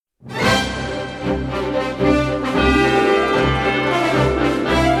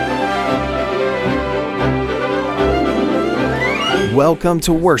Welcome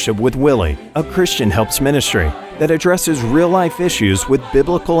to Worship with Willie, a Christian helps ministry that addresses real-life issues with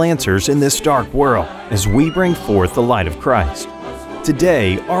biblical answers in this dark world as we bring forth the light of Christ.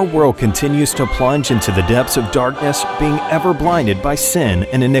 Today, our world continues to plunge into the depths of darkness, being ever blinded by sin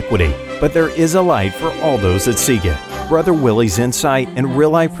and iniquity. But there is a light for all those that seek it. Brother Willie's insight and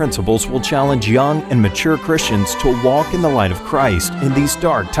real-life principles will challenge young and mature Christians to walk in the light of Christ in these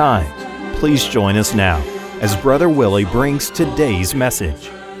dark times. Please join us now as Brother Willie brings today's message.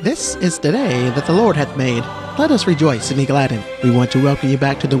 This is the day that the Lord hath made. Let us rejoice and be glad in it. We want to welcome you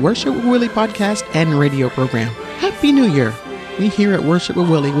back to the Worship with Willie podcast and radio program. Happy New Year! We here at Worship with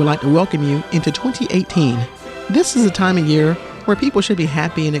Willie would like to welcome you into 2018. This is a time of year where people should be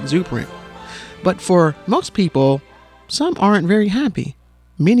happy and exuberant. But for most people, some aren't very happy.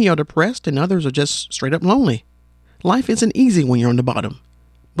 Many are depressed and others are just straight up lonely. Life isn't easy when you're on the bottom,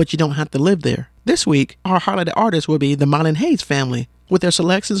 but you don't have to live there. This week, our highlighted artist will be the Marlon Hayes family with their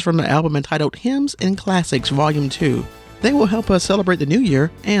selections from the album entitled Hymns and Classics Volume 2. They will help us celebrate the new year,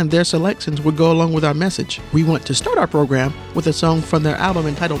 and their selections will go along with our message. We want to start our program with a song from their album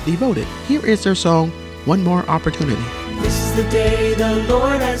entitled Devoted. Here is their song, One More Opportunity. This is the day the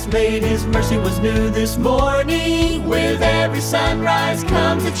Lord has made. His mercy was new this morning. With every sunrise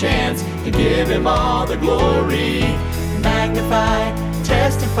comes a chance to give Him all the glory. Magnify,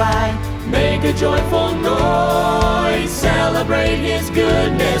 testify, make a joyful noise. Celebrate His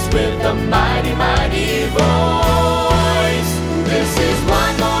goodness with a mighty, mighty voice. This is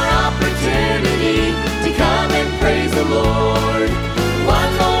one more opportunity to come and praise the Lord.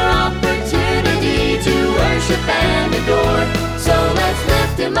 One more opportunity to worship and adore. So let's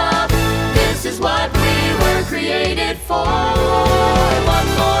lift Him up. This is what we were created for. One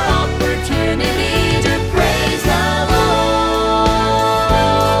more opportunity to praise the Lord.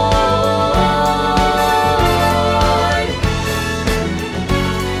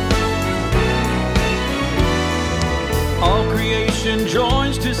 All creation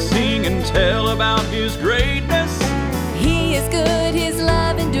joins to sing and tell about His greatness. He is good, His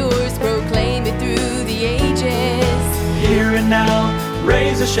love endures, proclaim it through the ages. Here and now,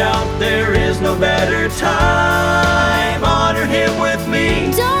 raise a shout, there is no better time. Honor Him with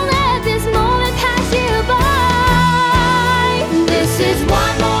me. Don't let this moment pass you by. This is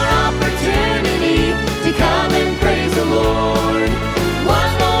one more opportunity to come and praise the Lord.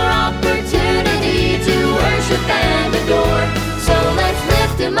 One more opportunity to worship and adore. So let's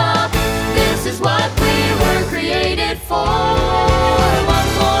lift Him up. This is what we were created for. One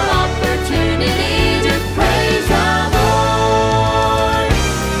more opportunity to praise the Lord.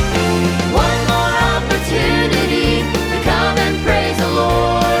 One more opportunity to come and praise the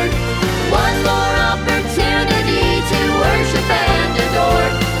Lord. One more opportunity to worship and adore.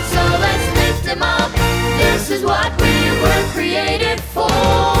 So let's lift Him up. This is what we were created for.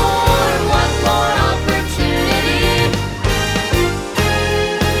 One more opportunity.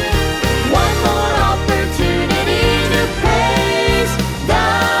 One more opportunity to praise the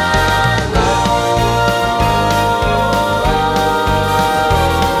Lord.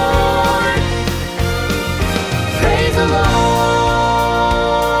 Praise the Lord.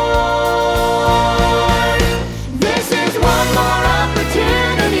 This is one more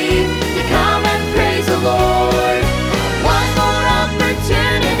opportunity to come and praise the Lord. One more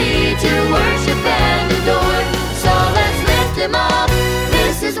opportunity to worship and adore. So let's lift Him up.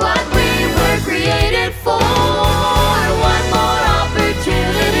 This is what we were created for. One more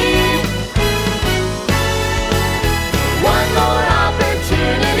opportunity. One more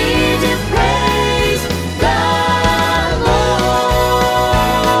opportunity to praise the Lord.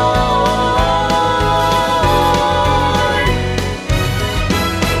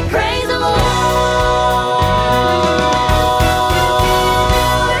 Praise the Lord.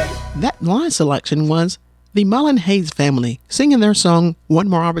 That line selection was the Marlon Hayes family singing their song One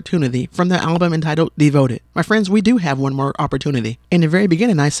More Opportunity from their album entitled Devoted. My friends, we do have one more opportunity. In the very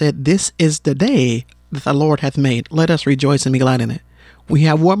beginning, I said, this is the day that the Lord hath made. Let us rejoice and be glad in it. We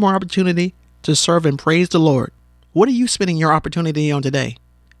have one more opportunity to serve and praise the Lord. What are you spending your opportunity on today?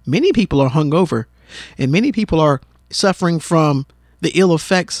 Many people are hungover, and many people are suffering from the ill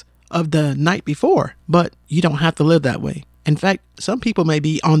effects of the night before, but you don't have to live that way. In fact, some people may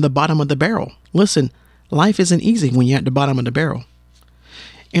be on the bottom of the barrel. Listen, life isn't easy when you're at the bottom of the barrel.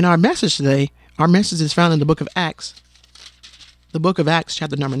 In our message today, our message is found in the book of Acts. The book of Acts,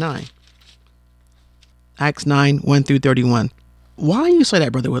 chapter number 9. Acts 9, 1 through 31. Why do you say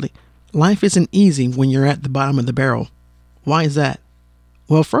that, Brother Willie? Life isn't easy when you're at the bottom of the barrel. Why is that?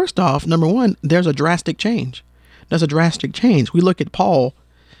 Well, first off, number one, there's a drastic change. There's a drastic change. We look at Paul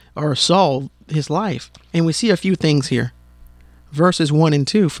or Saul, his life, and we see a few things here. verses 1 and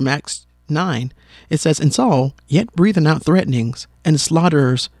 2 from Acts 9, it says, And Saul, yet breathing out threatenings and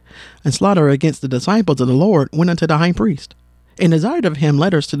slaughter against the disciples of the Lord, went unto the high priest, and desired of him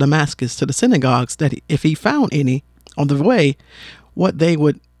letters to Damascus to the synagogues, that if he found any on the way, whether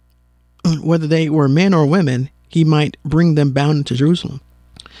they were men or women, he might bring them bound into Jerusalem.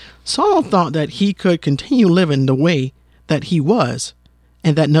 Saul thought that he could continue living the way that he was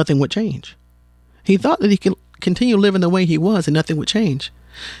and that nothing would change. He thought that he could continue living the way he was and nothing would change.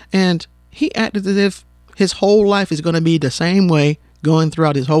 And he acted as if his whole life is going to be the same way going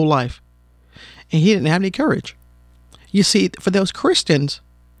throughout his whole life. And he didn't have any courage. You see, for those Christians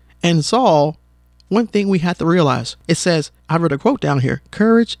and Saul, one thing we have to realize, it says, I wrote a quote down here,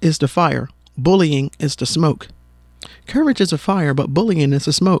 courage is the fire, bullying is the smoke. Courage is a fire, but bullying is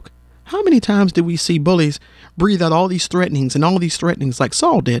the smoke. How many times do we see bullies breathe out all these threatenings like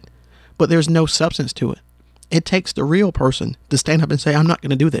Saul did, but there's no substance to it? It takes the real person to stand up and say, I'm not going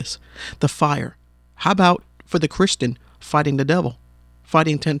to do this. The fire. How about for the Christian fighting the devil,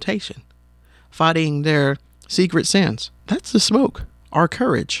 fighting temptation, fighting their secret sins? That's the smoke. Our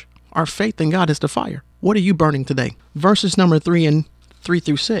courage, our faith in God is the fire. What are you burning today? Verses number 3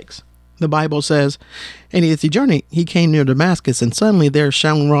 through 6. The Bible says, And as he journeyed, he came near Damascus, and suddenly there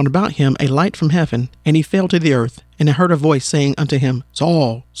shone round about him a light from heaven, and he fell to the earth, and he heard a voice saying unto him,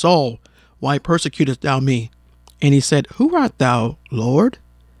 Saul, Saul, why persecutest thou me? And he said, Who art thou, Lord?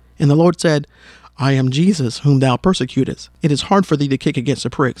 And the Lord said, I am Jesus, whom thou persecutest. It is hard for thee to kick against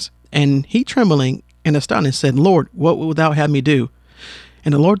the pricks. And he, trembling and astonished, said, Lord, what wilt thou have me do?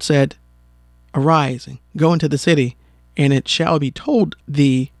 And the Lord said, Arise, and go into the city, and it shall be told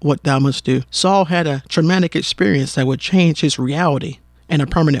thee what thou must do. Saul had a traumatic experience that would change his reality in a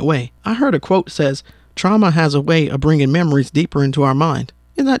permanent way. I heard a quote says, trauma has a way of bringing memories deeper into our mind.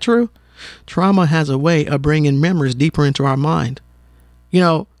 Isn't that true? Trauma has a way of bringing memories deeper into our mind. You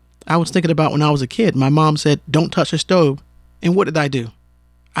know, I was thinking about when I was a kid, my mom said, don't touch the stove. And what did I do?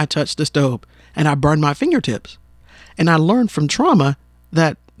 I touched the stove and I burned my fingertips. And I learned from trauma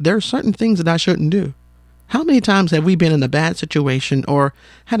that there are certain things that I shouldn't do. How many times have we been in a bad situation or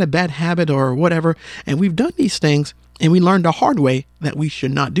had a bad habit or whatever, and we've done these things and we learned the hard way that we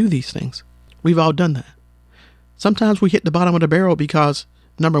should not do these things? We've all done that. Sometimes we hit the bottom of the barrel because,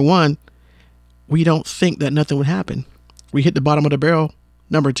 number one, we don't think that nothing would happen. We hit the bottom of the barrel,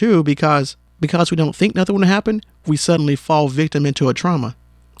 number two, because we don't think nothing would happen, we suddenly fall victim into a trauma.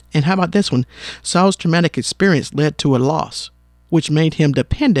 And how about this one? Saul's traumatic experience led to a loss, which made him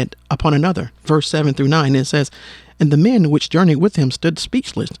dependent upon another. Verse 7 through 9, it says, And the men which journeyed with him stood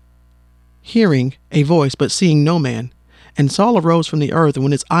speechless, hearing a voice, but seeing no man. And Saul arose from the earth, and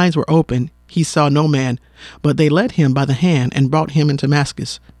when his eyes were opened, he saw no man, but they led him by the hand and brought him into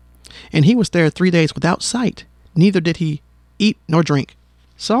Damascus. And he was there 3 days without sight, neither did he eat nor drink.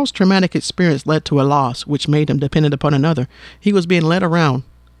 Saul's traumatic experience led to a loss, which made him dependent upon another. He was being led around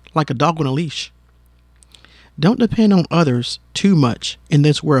like a dog on a leash. Don't depend on others too much in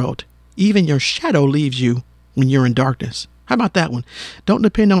this world. Even your shadow leaves you when you're in darkness. How about that one? Don't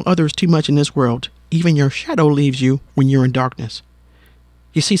depend on others too much in this world. Even your shadow leaves you when you're in darkness.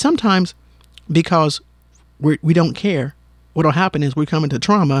 You see, sometimes because we don't care, what'll happen is we come into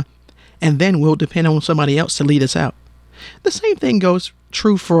trauma and then we'll depend on somebody else to lead us out. The same thing goes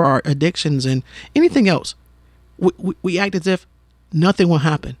true for our addictions and anything else. We act as if nothing will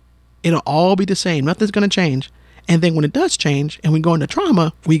happen. It'll all be the same. Nothing's going to change. And then when it does change and we go into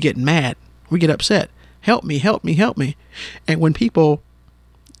trauma, we get mad. We get upset. Help me, help me, help me. And when people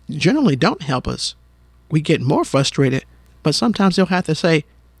generally don't help us, we get more frustrated. But sometimes they'll have to say,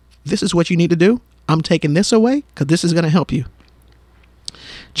 this is what you need to do. I'm taking this away because this is going to help you.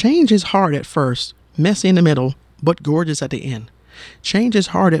 Change is hard at first, messy in the middle, but gorgeous at the end. Change is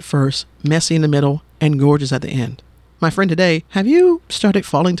hard at first, messy in the middle, and gorgeous at the end. My friend, today, have you started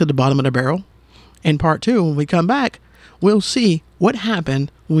falling to the bottom of the barrel? In part 2, when we come back, we'll see what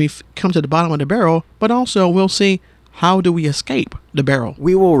happened when we come to the bottom of the barrel, but also we'll see how do we escape the barrel.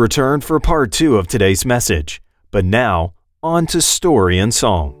 We will return for part 2 of today's message. But now, on to story and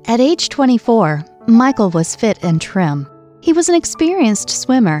song. At age 24, Michael was fit and trim. He was an experienced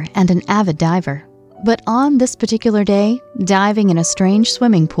swimmer and an avid diver. But on this particular day, diving in a strange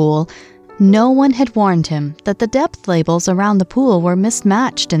swimming pool, no one had warned him that the depth labels around the pool were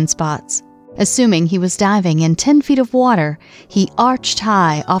mismatched in spots. Assuming he was diving in 10 feet of water, he arched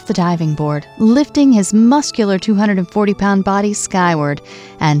high off the diving board, lifting his muscular 240-pound body skyward,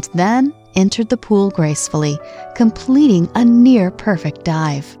 and then entered the pool gracefully, completing a near-perfect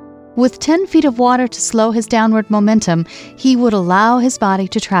dive. With 10 feet of water to slow his downward momentum, he would allow his body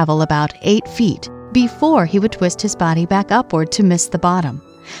to travel about 8 feet, before he would twist his body back upward to miss the bottom.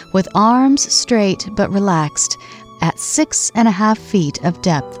 With arms straight but relaxed, at 6.5 feet of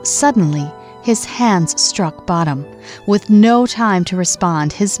depth, suddenly his hands struck bottom. With no time to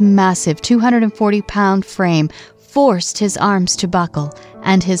respond, his massive 240-pound frame forced his arms to buckle,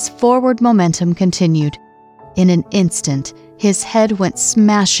 and his forward momentum continued. In an instant, his head went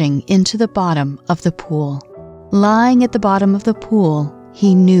smashing into the bottom of the pool. Lying at the bottom of the pool,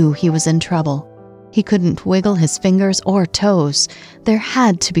 he knew he was in trouble. He couldn't wiggle his fingers or toes. There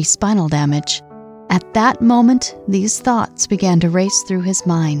had to be spinal damage. At that moment, these thoughts began to race through his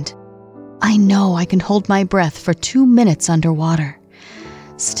mind. I know I can hold my breath for 2 minutes underwater.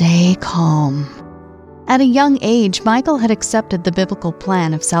 Stay calm. At a young age, Michael had accepted the biblical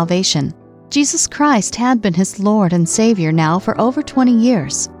plan of salvation. Jesus Christ had been his Lord and Savior now for over 20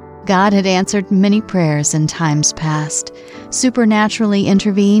 years. God had answered many prayers in times past, supernaturally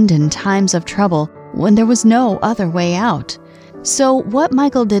intervened in times of trouble when there was no other way out. So what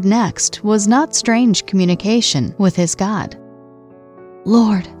Michael did next was not strange communication with his God.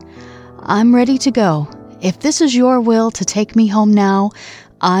 Lord, I'm ready to go. If this is your will to take me home now,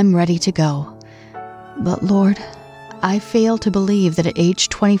 I'm ready to go. But Lord, I fail to believe that at age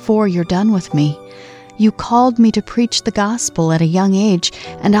 24 you're done with me. You called me to preach the gospel at a young age,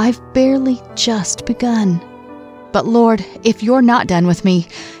 and I've barely just begun. But Lord, if you're not done with me,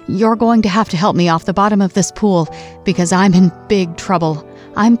 you're going to have to help me off the bottom of this pool, because I'm in big trouble.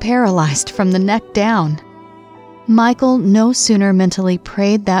 I'm paralyzed from the neck down. Michael no sooner mentally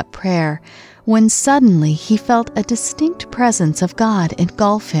prayed that prayer when suddenly he felt a distinct presence of God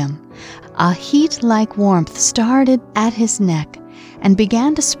engulf him. A heat-like warmth started at his neck and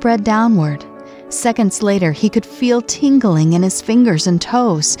began to spread downward. Seconds later, he could feel tingling in his fingers and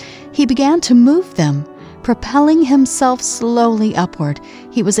toes. He began to move them. Propelling himself slowly upward,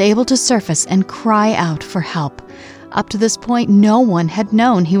 he was able to surface and cry out for help. Up to this point, no one had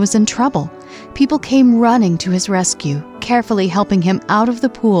known he was in trouble. People came running to his rescue, carefully helping him out of the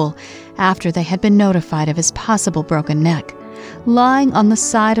pool after they had been notified of his possible broken neck. Lying on the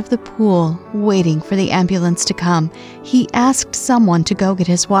side of the pool, waiting for the ambulance to come, he asked someone to go get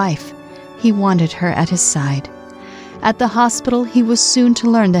his wife. He wanted her at his side. At the hospital, he was soon to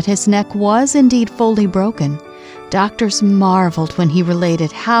learn that his neck was indeed fully broken. Doctors marveled when he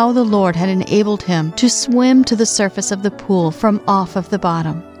related how the Lord had enabled him to swim to the surface of the pool from off of the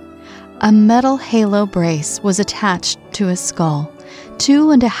bottom. A metal halo brace was attached to his skull.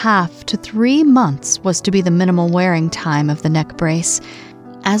 2.5 to 3 months was to be the minimal wearing time of the neck brace.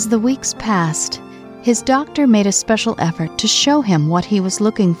 As the weeks passed, his doctor made a special effort to show him what he was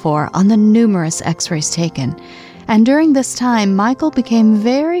looking for on the numerous x-rays taken. And during this time, Michael became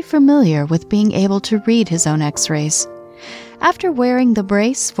very familiar with being able to read his own x-rays. After wearing the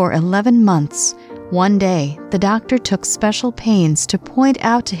brace for 11 months, one day the doctor took special pains to point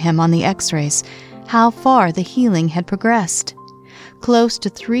out to him on the x-rays how far the healing had progressed. Close to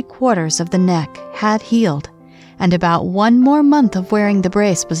 3/4 of the neck had healed, and about 1 more month of wearing the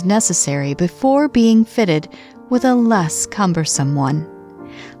brace was necessary before being fitted with a less cumbersome one.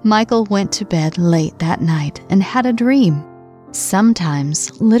 Michael went to bed late that night and had a dream,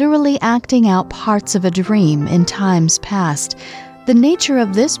 sometimes literally acting out parts of a dream in times past. The nature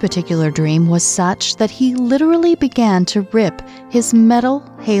of this particular dream was such that he literally began to rip his metal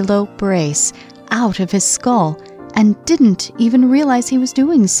halo brace out of his skull and didn't even realize he was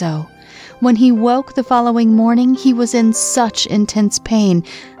doing so. When he woke the following morning, he was in such intense pain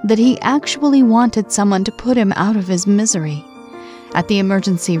that he actually wanted someone to put him out of his misery. At the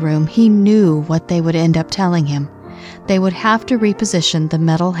emergency room, he knew what they would end up telling him. They would have to reposition the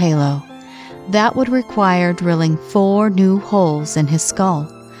metal halo. That would require drilling 4 new holes in his skull,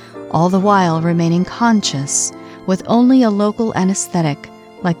 all the while remaining conscious, with only a local anesthetic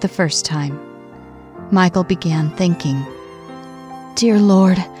like the first time. Michael began thinking, "Dear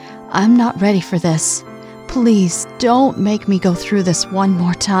Lord, I'm not ready for this. Please don't make me go through this one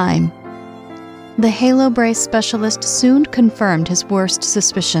more time." The halo brace specialist soon confirmed his worst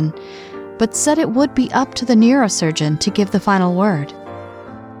suspicion, but said it would be up to the neurosurgeon to give the final word.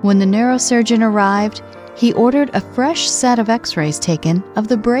 When the neurosurgeon arrived, he ordered a fresh set of x-rays taken of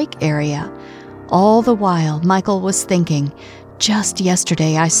the break area. All the while, Michael was thinking, "Just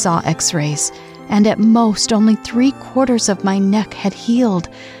yesterday I saw x-rays, and at most only 3/4 of my neck had healed.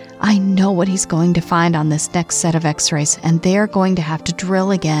 I know what he's going to find on this next set of x-rays, and they're going to have to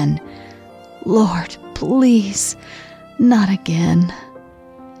drill again. Lord, please, not again."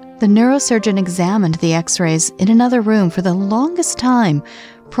 The neurosurgeon examined the x-rays in another room for the longest time,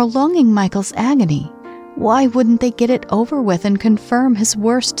 prolonging Michael's agony. Why wouldn't they get it over with and confirm his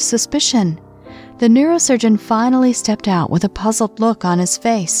worst suspicion? The neurosurgeon finally stepped out with a puzzled look on his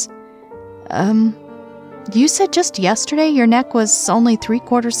face. You said just yesterday your neck was only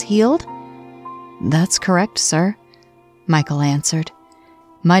 3/4 healed?" "That's correct, sir," Michael answered.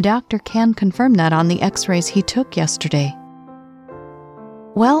 "My doctor can confirm that on the x-rays he took yesterday."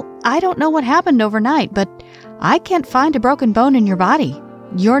 "Well, I don't know what happened overnight, but I can't find a broken bone in your body.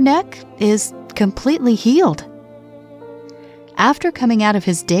 Your neck is completely healed." After coming out of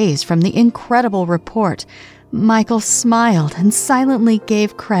his daze from the incredible report, Michael smiled and silently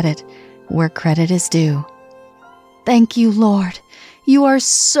gave credit where credit is due. "Thank you, Lord. You are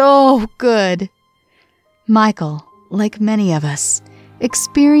so good." Michael, like many of us,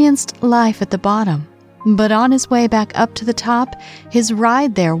 experienced life at the bottom, but on his way back up to the top, his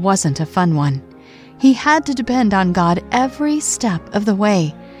ride there wasn't a fun one. He had to depend on God every step of the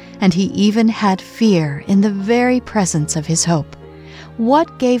way, and he even had fear in the very presence of his hope.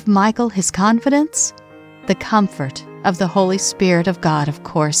 What gave Michael his confidence? The comfort of the Holy Spirit of God, of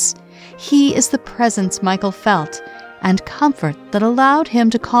course. He is the presence Michael felt, and comfort that allowed him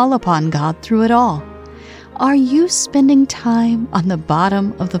to call upon God through it all. Are you spending time on the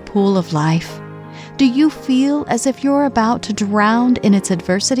bottom of the pool of life? Do you feel as if you're about to drown in its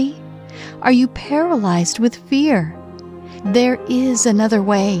adversity? Are you paralyzed with fear? There is another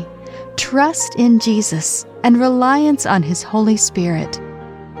way. Trust in Jesus and reliance on His Holy Spirit.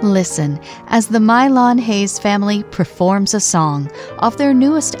 Listen as the Mylon Hayes family performs a song off their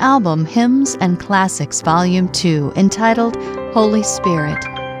newest album, Hymns and Classics Volume 2, entitled Holy Spirit,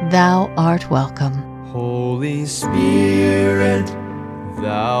 Thou Art Welcome. Holy Spirit,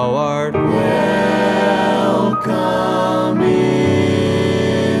 Thou art welcome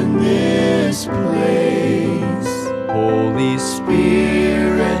in this place. Holy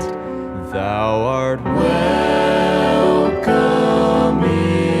Spirit, Thou art welcome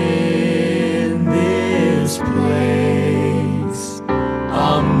in this place.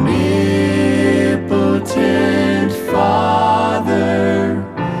 Omnipotent Father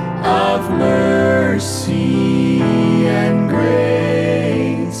of mercy and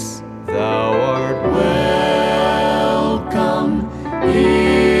grace, Thou art welcome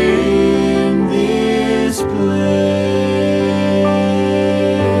in this place.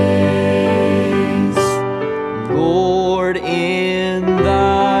 Lord, in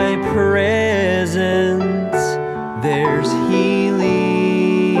Thy presence there's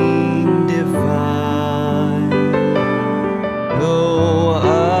healing divine. No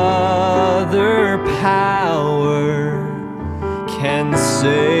other power can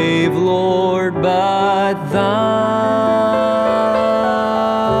save, Lord, but Thine.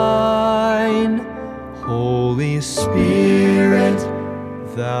 Holy Spirit,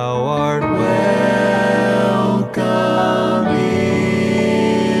 Thou art welcome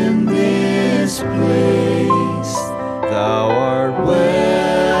in this place. Thou art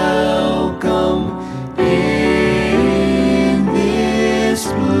welcome in this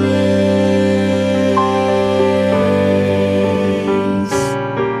place.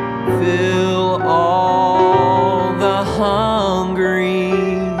 Fill all the hungry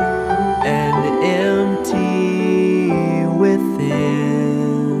and empty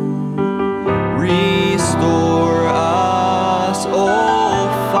within. Restore us, O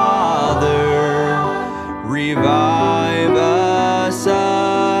Father, revive us again.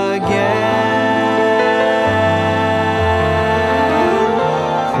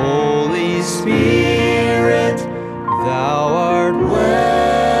 Holy Spirit, Thou art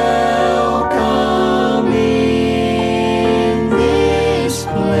welcome in this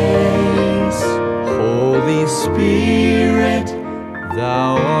place. Holy Spirit,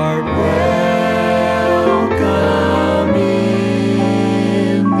 Thou art welcome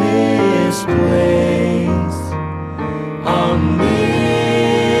in this place. Omnipotent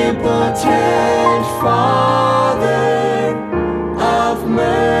Father of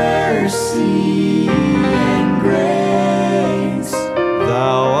mercy and grace,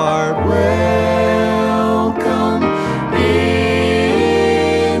 Thou art welcome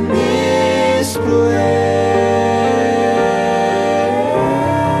in this place.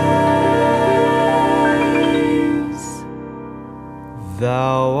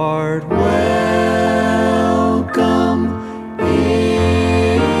 Thou art welcome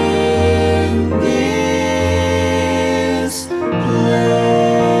in this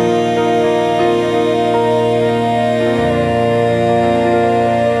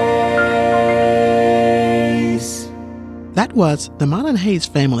place. That was the Mylon Hayes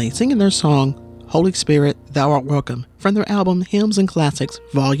family singing their song, Holy Spirit, Thou Art Welcome, from their album Hymns and Classics,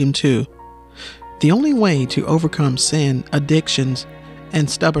 Volume 2. The only way to overcome sin, addictions, and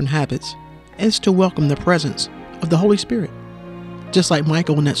stubborn habits is to welcome the presence of the Holy Spirit. Just like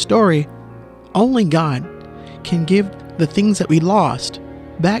Michael in that story, only God can give the things that we lost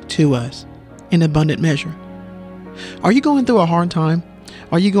back to us in abundant measure. Are you going through a hard time?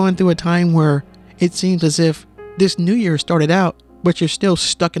 Are you going through a time where it seems as if this new year started out, but you're still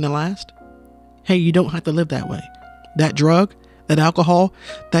stuck in the last? Hey, you don't have to live that way. That drug, that alcohol,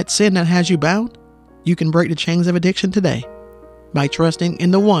 that sin that has you bound, you can break the chains of addiction today by trusting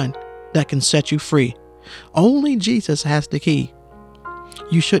in the one that can set you free. Only Jesus has the key.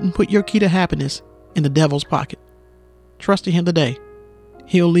 You shouldn't put your key to happiness in the devil's pocket. Trust in him today.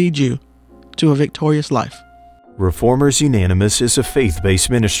 He'll lead you to a victorious life. Reformers Unanimous is a faith-based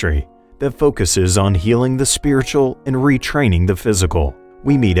ministry that focuses on healing the spiritual and retraining the physical.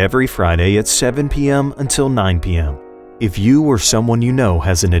 We meet every Friday at 7 p.m. until 9 p.m. If you or someone you know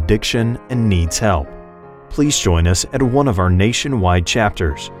has an addiction and needs help, please join us at one of our nationwide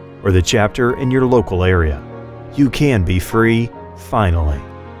chapters or the chapter in your local area. You can be free, finally.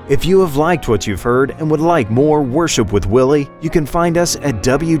 If you have liked what you've heard and would like more Worship with Willie, you can find us at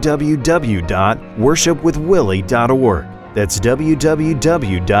www.worshipwithwillie.org. That's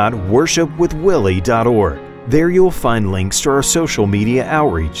www.worshipwithwillie.org. There you'll find links to our social media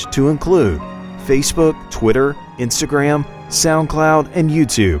outreach to include Facebook, Twitter, Instagram, SoundCloud, and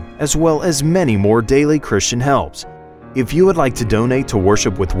YouTube, as well as many more daily Christian helps. If you would like to donate to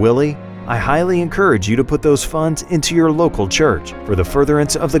Worship with Willie, I highly encourage you to put those funds into your local church for the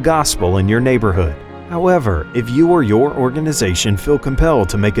furtherance of the gospel in your neighborhood. However, if you or your organization feel compelled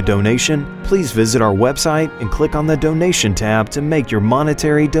to make a donation, please visit our website and click on the donation tab to make your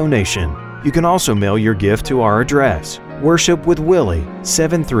monetary donation. You can also mail your gift to our address, Worship with Willie,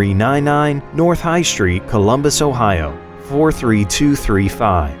 7399 North High Street, Columbus, Ohio,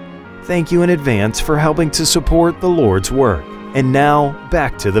 43235. Thank you in advance for helping to support the Lord's work. And now,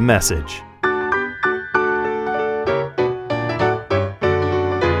 back to the message.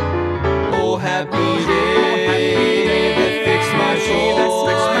 Oh, happy day that fixed my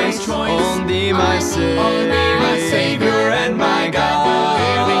choice on thee, my Savior and my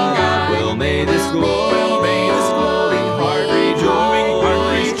God. Well, may this glowing heart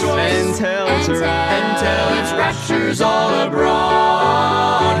rejoice and tell its raptures all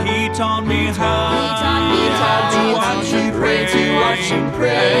abroad. He taught me how to watch and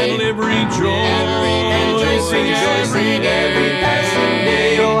pray, and live rejoicing every passing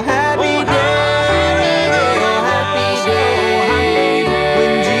day. Oh, happy day,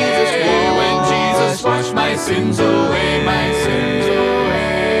 when Jesus washed my sins away, my sins away.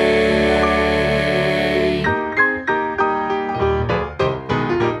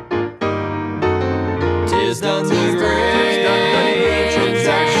 'Tis done the great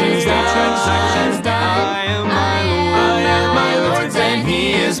transactions done. I am my Lord's, and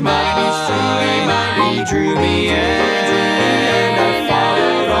He is mine. He drew me and I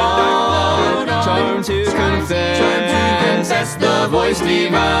followed on, charmed to confess the voice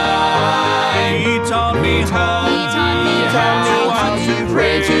divine. He taught me how to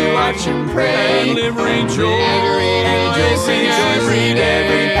pray, to watch and pray, and live rejoicing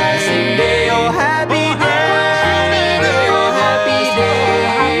every passing day. Oh, happy day,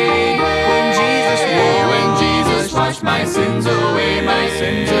 when Jesus washed my sins away, my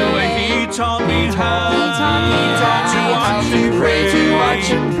sins away. He taught me how to pray, to watch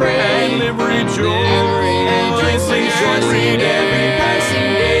and pray, and live rejoicing every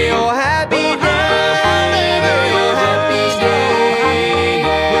passing day. Oh, happy day,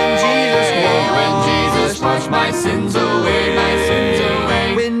 when Jesus washed my sins away, my sins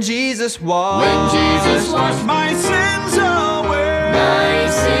away. When Jesus washed my sins away, my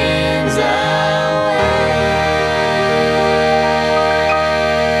sins away.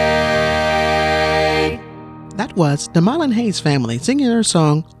 That was the Marlon Hayes family singing their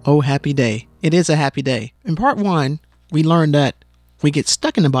song, Oh Happy Day. It is a happy day. In part 1, we learned that we get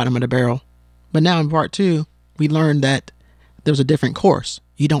stuck in the bottom of the barrel. But now in part 2, we learned that there's a different course.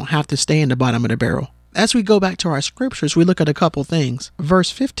 You don't have to stay in the bottom of the barrel. As we go back to our scriptures, we look at a couple things. Verse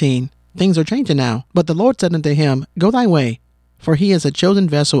 15, things are changing now. But the Lord said unto him, Go thy way, for he is a chosen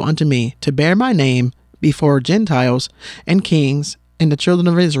vessel unto me to bear my name before Gentiles and kings and the children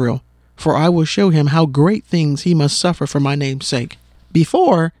of Israel. For I will show him how great things he must suffer for my name's sake.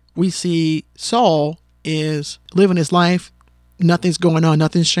 Before, we see Saul is living his life. Nothing's going on.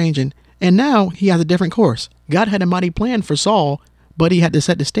 Nothing's changing. And now he has a different course. God had a mighty plan for Saul, but he had to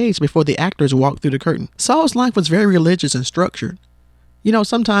set the stage before the actors walked through the curtain. Saul's life was very religious and structured. You know,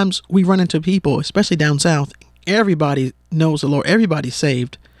 sometimes we run into people, especially down south. Everybody knows the Lord. Everybody's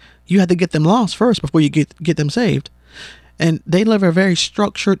saved. You have to get them lost first before you get them saved. And they live a very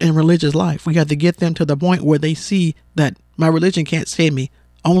structured and religious life. We got to get them to the point where they see that my religion can't save me.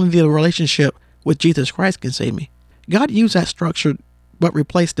 Only the relationship with Jesus Christ can save me. God used that structure, but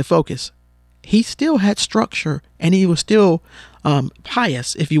replaced the focus. He still had structure, and he was still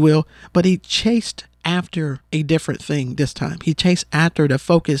pious, if you will, but he chased after a different thing this time. He chased after the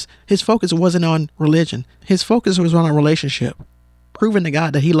focus. His focus wasn't on religion. His focus was on a relationship, proving to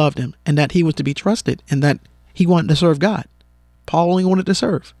God that he loved him and that he was to be trusted and that he wanted to serve God. Paul only wanted to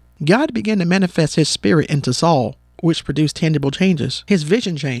serve. God began to manifest his spirit into Saul, which produced tangible changes. His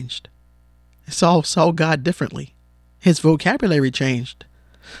vision changed. Saul saw God differently. His vocabulary changed.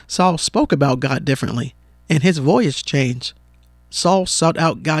 Saul spoke about God differently, and his voice changed. Saul sought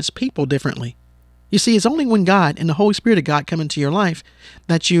out God's people differently. You see, it's only when God and the Holy Spirit of God come into your life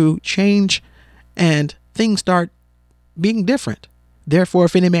that you change and things start being different. Therefore,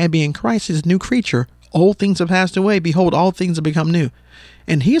 if any man be in Christ, he is a new creature. Old things have passed away. Behold, all things have become new.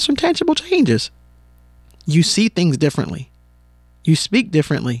 And here's some tangible changes. You see things differently. You speak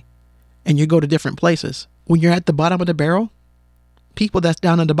differently. And you go to different places. When you're at the bottom of the barrel, people that's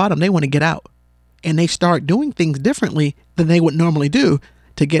down at the bottom, they want to get out. And they start doing things differently than they would normally do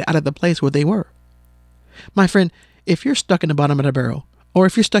to get out of the place where they were. My friend, if you're stuck in the bottom of the barrel, or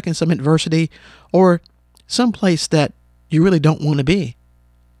if you're stuck in some adversity, or some place that you really don't want to be,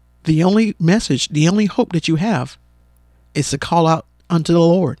 the only message, the only hope that you have is to call out unto the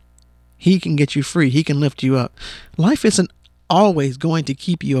Lord. He can get you free. He can lift you up. Life isn't always going to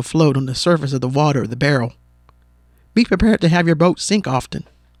keep you afloat on the surface of the water or the barrel. Be prepared to have your boat sink often.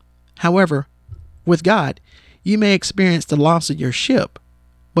 However, with God, you may experience the loss of your ship,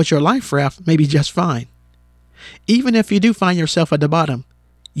 but your life raft may be just fine. Even if you do find yourself at the bottom,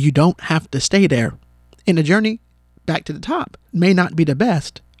 you don't have to stay there. And the journey back to the top may not be the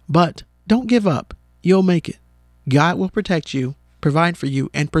best, but don't give up. You'll make it. God will protect you, provide for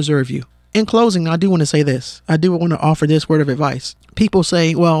you, and preserve you. In closing, I do want to say this. I do want to offer this word of advice. People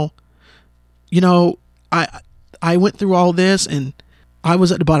say, well, I went through all this and I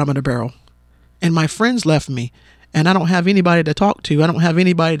was at the bottom of the barrel and my friends left me and I don't have anybody to talk to. I don't have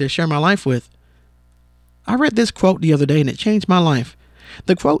anybody to share my life with. I read this quote the other day and it changed my life.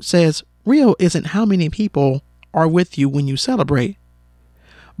 The quote says, real isn't how many people are with you when you celebrate,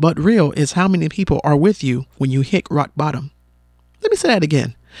 but real is how many people are with you when you hit rock bottom. Let me say that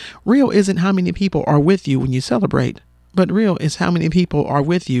again. Real isn't how many people are with you when you celebrate, but real is how many people are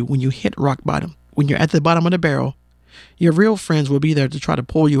with you when you hit rock bottom. When you're at the bottom of the barrel, your real friends will be there to try to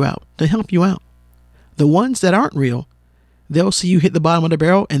pull you out, to help you out. The ones that aren't real, they'll see you hit the bottom of the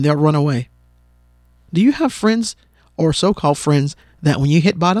barrel and they'll run away. Do you have friends or so-called friends that when you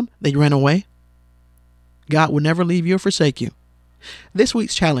hit bottom, they ran away? God will never leave you or forsake you. This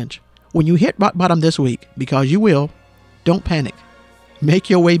week's challenge, when you hit rock bottom this week, because you will, don't panic. Make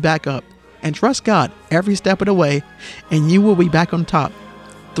your way back up and trust God every step of the way, and you will be back on top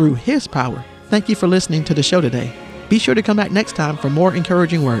through His power. Thank you for listening to the show today. Be sure to come back next time for more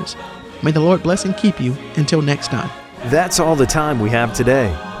encouraging words. May the Lord bless and keep you until next time. That's all the time we have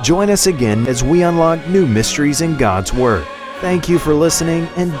today. Join us again as we unlock new mysteries in God's Word. Thank you for listening,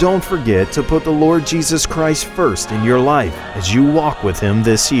 and don't forget to put the Lord Jesus Christ first in your life as you walk with Him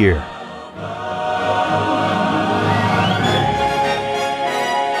this year.